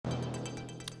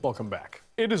Welcome back.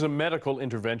 It is a medical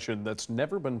intervention that's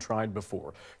never been tried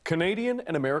before. Canadian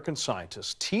and American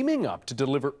scientists teaming up to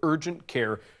deliver urgent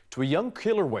care to a young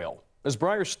killer whale. As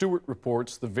Briar Stewart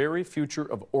reports, the very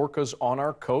future of orcas on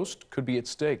our coast could be at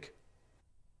stake.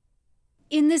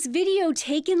 In this video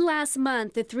taken last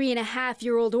month, the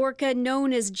 3.5-year-old orca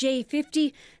known as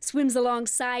J50 swims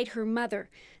alongside her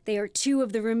mother. They are two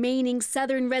of the remaining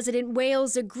southern resident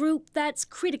whales, a group that's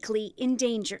critically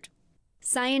endangered.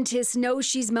 Scientists know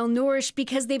she's malnourished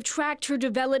because they've tracked her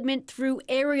development through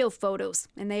aerial photos,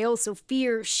 and they also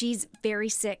fear she's very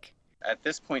sick. At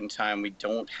this point in time, we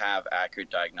don't have accurate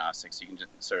diagnostics. You can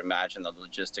just sort of imagine the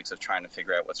logistics of trying to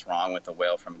figure out what's wrong with a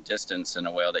whale from a distance and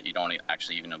a whale that you don't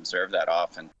actually even observe that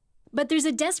often. But there's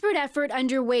a desperate effort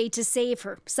underway to save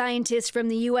her. Scientists from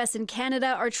the U.S. and Canada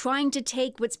are trying to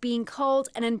take what's being called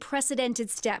an unprecedented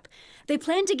step. They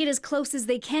plan to get as close as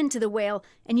they can to the whale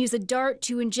and use a dart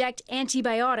to inject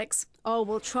antibiotics, all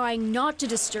while trying not to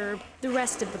disturb the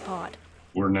rest of the pod.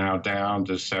 We're now down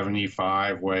to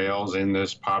 75 whales in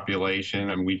this population,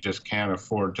 and we just can't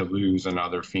afford to lose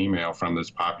another female from this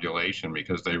population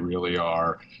because they really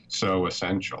are so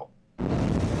essential.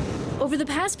 Over the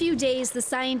past few days, the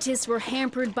scientists were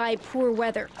hampered by poor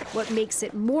weather. What makes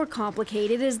it more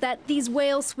complicated is that these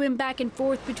whales swim back and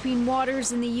forth between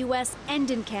waters in the U.S. and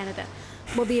in Canada.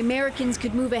 While the Americans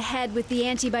could move ahead with the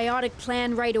antibiotic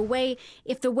plan right away,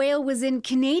 if the whale was in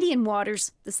Canadian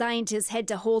waters, the scientists had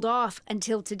to hold off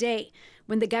until today,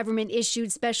 when the government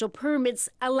issued special permits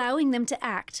allowing them to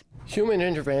act. Human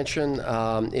intervention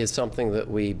is something that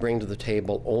we bring to the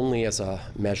table only as a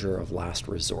measure of last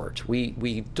resort.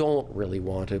 We don't really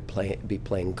want to be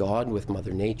playing God with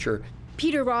Mother Nature.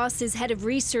 Peter Ross is head of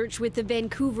research with the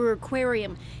Vancouver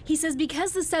Aquarium. He says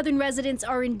because the southern residents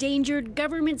are endangered,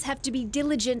 governments have to be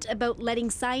diligent about letting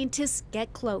scientists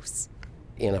get close.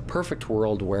 In a perfect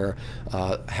world where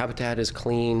habitat is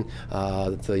clean,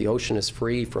 the ocean is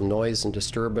free from noise and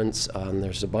disturbance,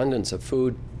 there's abundance of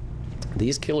food,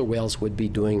 these killer whales would be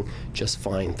doing just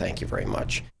fine, thank you very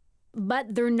much.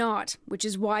 But they're not, which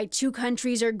is why two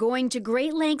countries are going to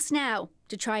great lengths now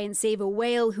to try and save a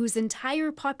whale whose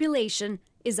entire population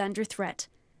is under threat.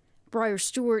 Briar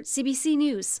Stewart, CBC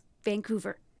News,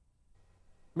 Vancouver.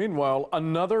 Meanwhile,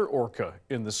 another orca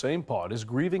in the same pod is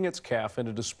grieving its calf in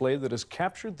a display that has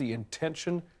captured the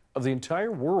attention of the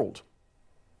entire world.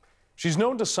 She's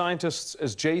known to scientists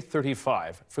as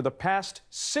J35. For the past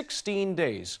 16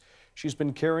 days, she's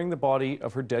been carrying the body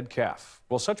of her dead calf.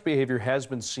 Well, such behavior has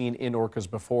been seen in orcas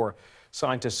before.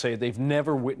 Scientists say they've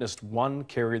never witnessed one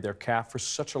carry their calf for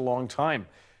such a long time.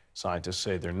 Scientists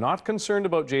say they're not concerned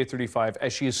about J35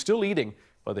 as she is still eating,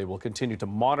 but they will continue to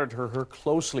monitor her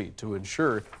closely to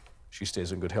ensure she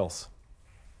stays in good health.